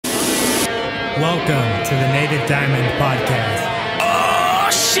Welcome to the Native Diamond Podcast.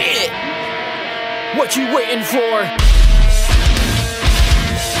 Oh, shit! What you waiting for?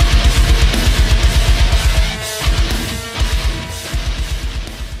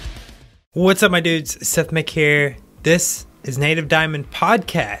 What's up, my dudes? Seth Mick here. This is Native Diamond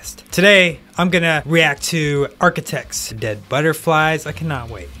Podcast. Today, I'm gonna react to Architects, Dead Butterflies. I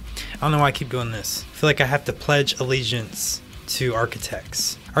cannot wait. I don't know why I keep doing this. I feel like I have to pledge allegiance to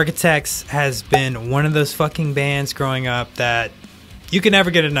Architects. Architects has been one of those fucking bands growing up that you can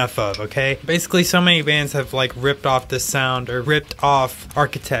never get enough of, okay? Basically, so many bands have like ripped off this sound or ripped off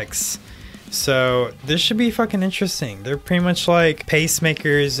Architects. So this should be fucking interesting. They're pretty much like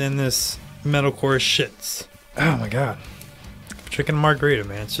pacemakers in this metalcore shits. Oh my god. Drinking a margarita,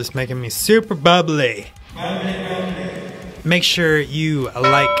 man. It's just making me super bubbly. Make sure you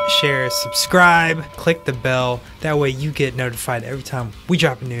like, share, subscribe, click the bell. That way you get notified every time we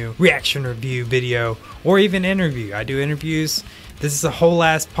drop a new reaction review video or even interview. I do interviews. This is a whole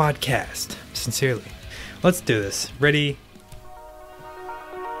ass podcast. Sincerely. Let's do this. Ready?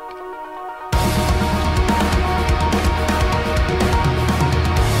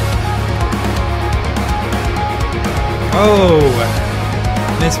 Oh,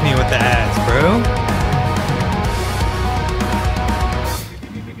 miss me with the ads, bro.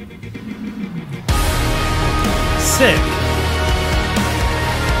 Sick.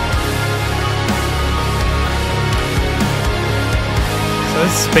 So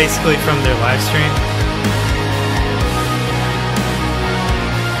this is basically from their live stream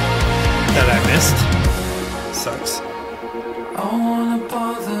that I missed. Sucks. Oh.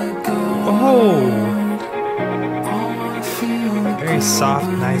 Very soft,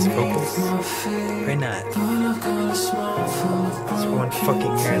 nice vocals. Very nice. This one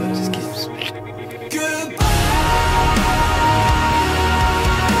fucking hair that just keeps.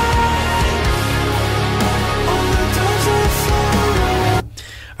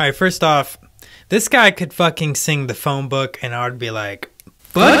 Alright, first off, this guy could fucking sing the phone book and I would be like,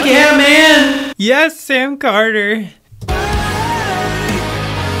 fuck yeah, man! Yes, Sam Carter!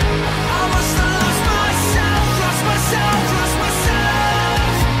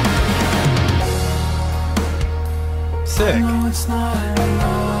 Sick.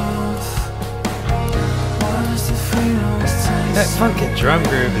 That fucking drum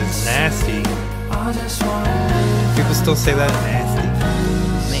groove is nasty. People still say that nasty.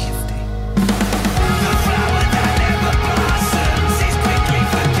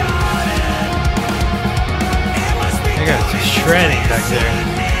 They got just shredding back there.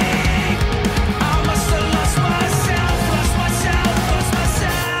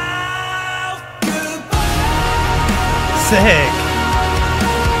 Sick.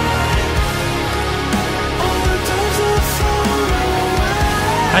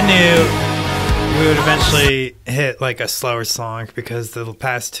 I knew we would eventually hit like a slower song because the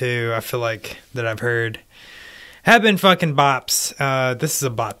past two I feel like that I've heard have been fucking bops. This is a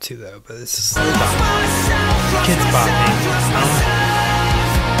bop too though, but this is slow bop. Kids bop, man.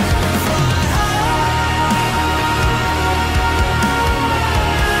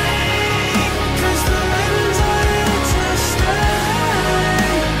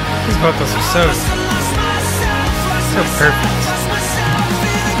 These vocals are so perfect.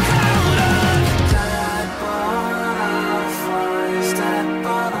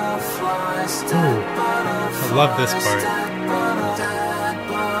 Ooh, I love this part.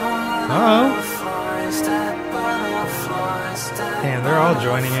 Uh-oh. Damn, they're all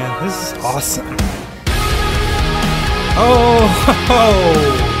joining in. This is awesome. Oh,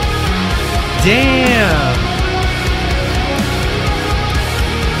 damn.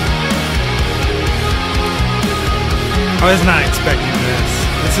 I was not expecting this.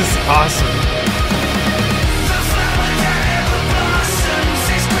 This is awesome.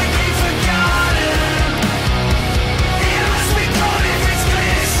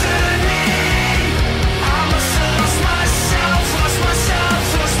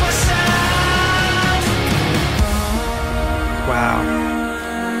 Wow.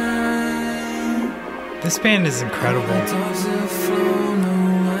 This band is incredible.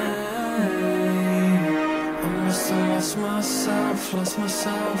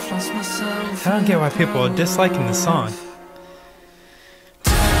 I don't get why people are disliking the song.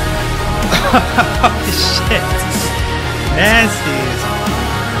 Shit. Nasty.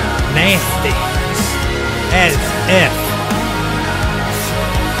 Nasty. As if.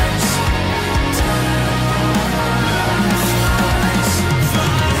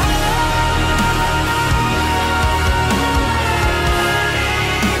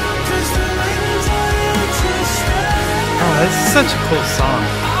 This is such a cool song.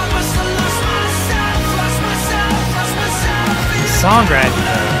 songwriting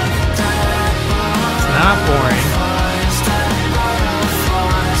though. It's not boring.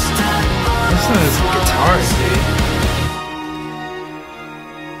 Listen to this guitar, dude.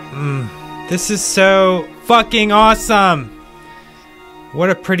 This is so fucking awesome. What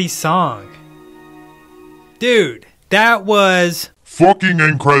a pretty song. Dude, that was fucking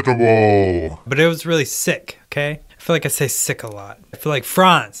incredible. But it was really sick, okay? I feel like I say sick a lot. I feel like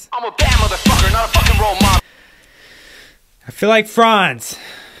Franz. I'm a bad motherfucker, not a fucking role model. I feel like Franz.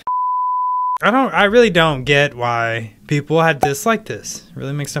 I really don't get why people had dislike this. It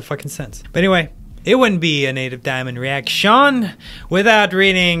really makes no fucking sense. But anyway, it wouldn't be a Native Diamond reaction without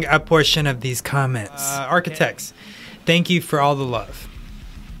reading a portion of these comments. Architects, thank you for all the love.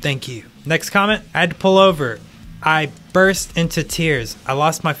 Thank you. Next comment, I had to pull over. I burst into tears. I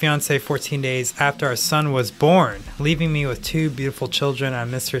lost my fiance 14 days after our son was born, leaving me with 2 beautiful children. I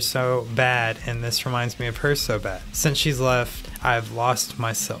miss her so bad, and this reminds me of her so bad. Since she's left, I've lost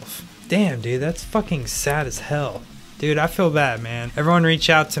myself. Damn, dude, that's fucking sad as hell. Dude, I feel bad, man. Everyone reach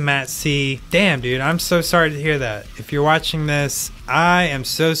out to Matt C. Damn, dude, I'm so sorry to hear that. If you're watching this, I am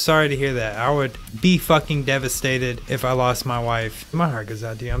so sorry to hear that. I would be fucking devastated if I lost my wife. My heart goes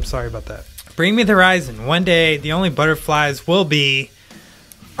out to you. I'm sorry about that. Bring me the horizon. One day, the only butterflies will be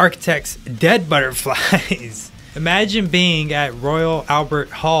Architects' dead butterflies. Imagine being at Royal Albert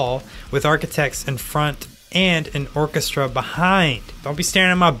Hall with Architects in front and an orchestra behind. Don't be staring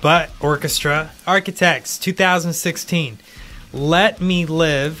at my butt, orchestra. Architects, 2016. Let me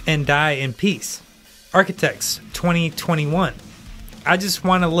live and die in peace. Architects, 2021. I just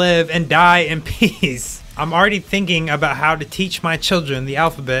want to live and die in peace. I'm already thinking about how to teach my children the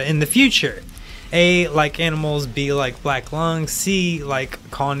alphabet in the future. A like animals, B like black lungs, C like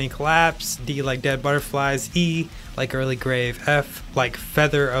colony collapse, D like dead butterflies, E like early grave, F like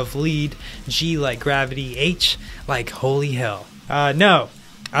feather of lead, G like gravity, H like holy hell. No,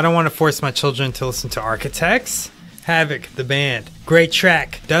 I don't want to force my children to listen to Architects. Havoc, the band. Great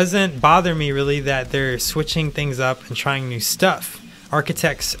track. Doesn't bother me really that they're switching things up and trying new stuff.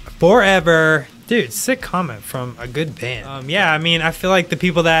 Architects forever. Dude, sick comment from a good band. Yeah, I mean, I feel like the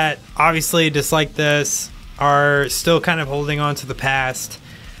people that obviously dislike this are still kind of holding on to the past.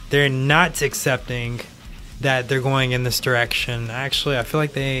 They're not accepting that they're going in this direction. Actually, I feel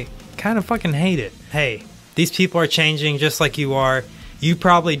like they kind of fucking hate it. Hey, these people are changing just like you are. You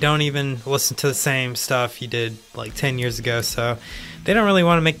probably don't even listen to the same stuff you did like 10 years ago, so they don't really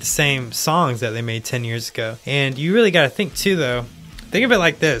want to make the same songs that they made 10 years ago. And you really got to think too, though. Think of it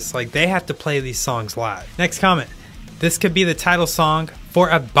like this, like they have to play these songs live. Next comment. This could be the title song for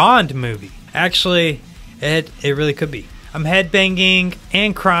a Bond movie. Actually, it really could be. I'm headbanging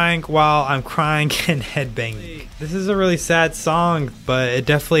and crying while I'm crying and headbanging. This is a really sad song, but it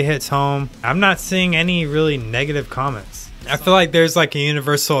definitely hits home. I'm not seeing any really negative comments. I feel like there's like a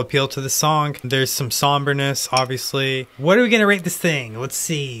universal appeal to the song. There's some somberness, obviously. What are we gonna rate this thing? Let's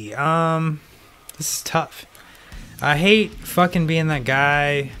see. This is tough. I hate fucking being that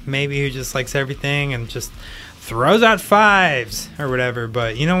guy, maybe who just likes everything and just throws out 5s or whatever.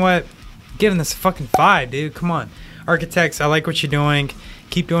 But you know what? I'm giving this a fucking 5, dude. Come on. Architects, I like what you're doing.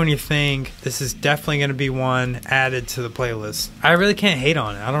 Keep doing your thing. This is definitely going to be one added to the playlist. I really can't hate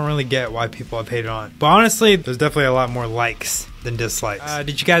on it. I don't really get why people have hated on it. But honestly, there's definitely a lot more likes than dislikes.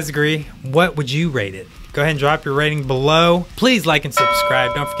 Did you guys agree? What would you rate it? Go ahead and drop your rating below. Please like and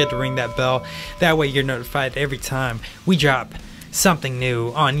subscribe. Don't forget to ring that bell. That way you're notified every time we drop something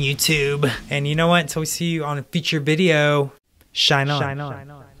new on YouTube. And you know what? Until we see you on a future video, shine on.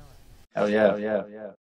 Hell yeah.